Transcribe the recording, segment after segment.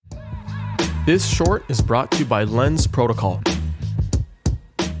This short is brought to you by Lens Protocol.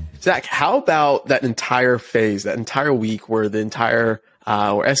 Zach, how about that entire phase, that entire week where the entire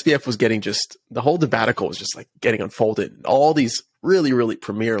where SBF was getting just the whole debaticle was just like getting unfolded. All these really, really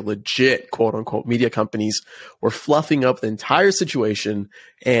premier, legit, quote unquote, media companies were fluffing up the entire situation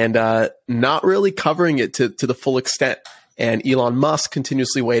and not really covering it to the full extent. And Elon Musk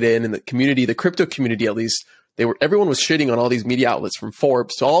continuously weighed in, and the community, the crypto community at least, everyone was shitting on all these media outlets from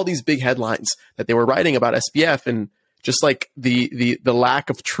Forbes to all these big headlines that they were writing about SBF, and just like the lack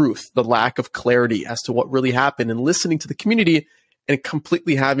of truth, the lack of clarity as to what really happened, and listening to the community and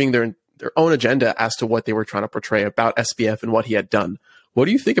completely having their own agenda as to what they were trying to portray about SBF and what he had done. What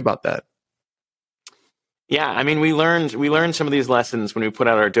do you think about that? Yeah, I mean, we learned some of these lessons when we put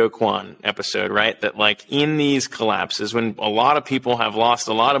out our Do Kwon episode, right? That like in these collapses, when a lot of people have lost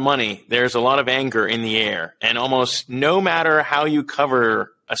a lot of money, there's a lot of anger in the air. And almost no matter how you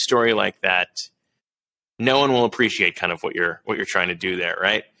cover a story like that, no one will appreciate kind of what you're trying to do there,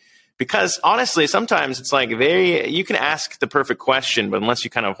 right? Because honestly, sometimes it's like you can ask the perfect question, but unless you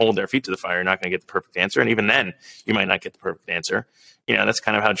kind of hold their feet to the fire, you're not going to get the perfect answer. And even then, you might not get the perfect answer. You know, that's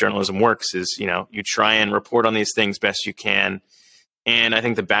kind of how journalism works is, you know, you try and report on these things best you can. And I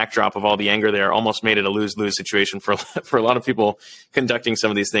think the backdrop of all the anger there almost made it a lose-lose situation for a lot of people conducting some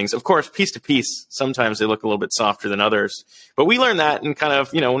of these things. Of course, piece to piece, sometimes they look a little bit softer than others. But we learned that and kind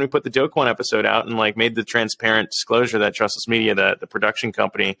of, you know, when we put the Do Kwon episode out and like made the transparent disclosure that Trustless Media, the production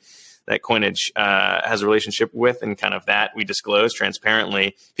company that Coinage has a relationship with, and kind of that we disclosed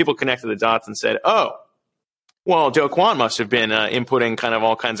transparently, people connected the dots and said, oh, well, Do Kwon must have been inputting kind of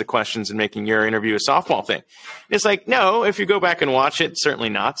all kinds of questions and making your interview a softball thing. It's like, no, if you go back and watch it, certainly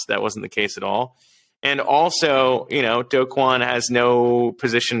not. That wasn't the case at all. And also, you know, Do Kwon has no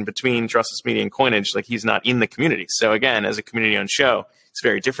position between Trustless Media and Coinage. Like, he's not in the community. So again, as a community-owned show, it's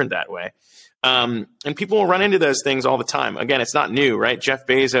very different that way. And people will run into those things all the time. Again, it's not new, right? Jeff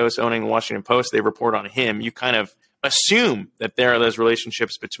Bezos owning the Washington Post, they report on him. You kind of assume that there are those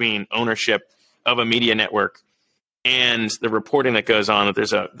relationships between ownership of a media network and the reporting that goes on, that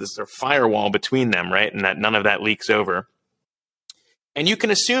there's a firewall between them, right? And that none of that leaks over. And you can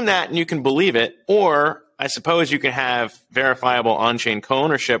assume that and you can believe it, or I suppose you can have verifiable on-chain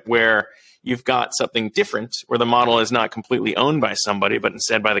co-ownership where you've got something different, where the model is not completely owned by somebody, but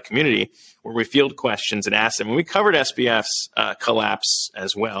instead by the community, where we field questions and ask them. And we covered SBF's collapse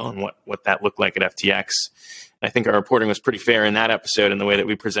as well and what that looked like at FTX. I think our reporting was pretty fair in that episode in the way that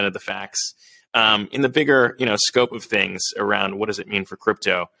we presented the facts. In the bigger, you know, scope of things around what does it mean for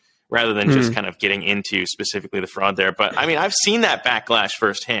crypto, rather than just kind of getting into specifically the fraud there. But I mean, I've seen that backlash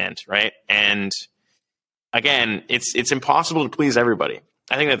firsthand, right? And again, it's impossible to please everybody.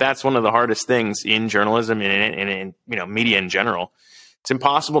 I think that's one of the hardest things in journalism and in you know, media in general. It's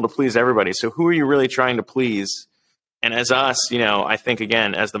impossible to please everybody. So who are you really trying to please? And as us, you know, I think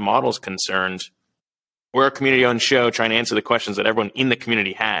again, as the model's concerned, we're a community-owned show trying to answer the questions that everyone in the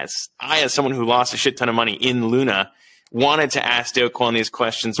community has. I, as someone who lost a shit ton of money in Luna, wanted to ask Do Kwon these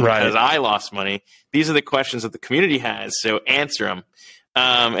questions because I lost money. These are the questions that the community has, so answer them.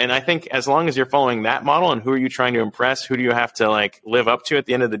 And I think as long as you're following that model and who are you trying to impress, who do you have to like live up to at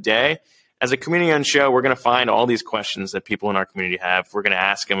the end of the day, as a community-owned show, we're going to find all these questions that people in our community have. We're going to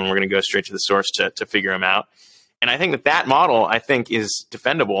ask them, and we're going to go straight to the source to figure them out. And I think that model, I think, is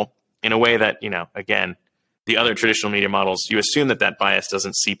defendable in a way that, you know, again, the other traditional media models, you assume that bias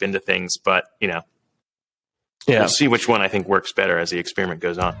doesn't seep into things, but, you know, we'll see which one I think works better as the experiment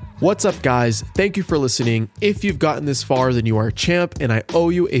goes on. What's up, guys? Thank you for listening. If you've gotten this far, then you are a champ, and I owe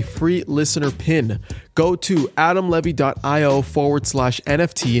you a free listener pin. Go to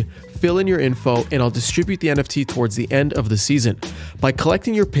adamlevy.io/NFT, fill in your info, and I'll distribute the NFT towards the end of the season. By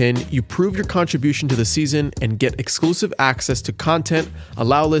collecting your pin, you prove your contribution to the season and get exclusive access to content,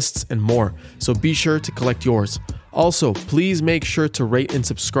 allow lists, and more. So be sure to collect yours. Also, please make sure to rate and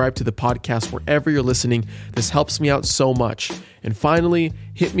subscribe to the podcast wherever you're listening. This helps me out so much. And finally,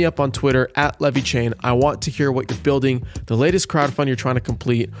 hit me up on Twitter @LevyChain. I want to hear what you're building, the latest crowdfund you're trying to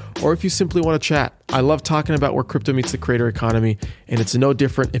complete, or if you simply want to chat. I love talking about where crypto meets the creator economy, and it's no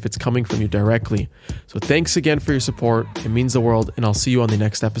different if it's coming from you directly. So thanks again for your support. It means the world, and I'll see you on the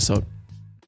next episode.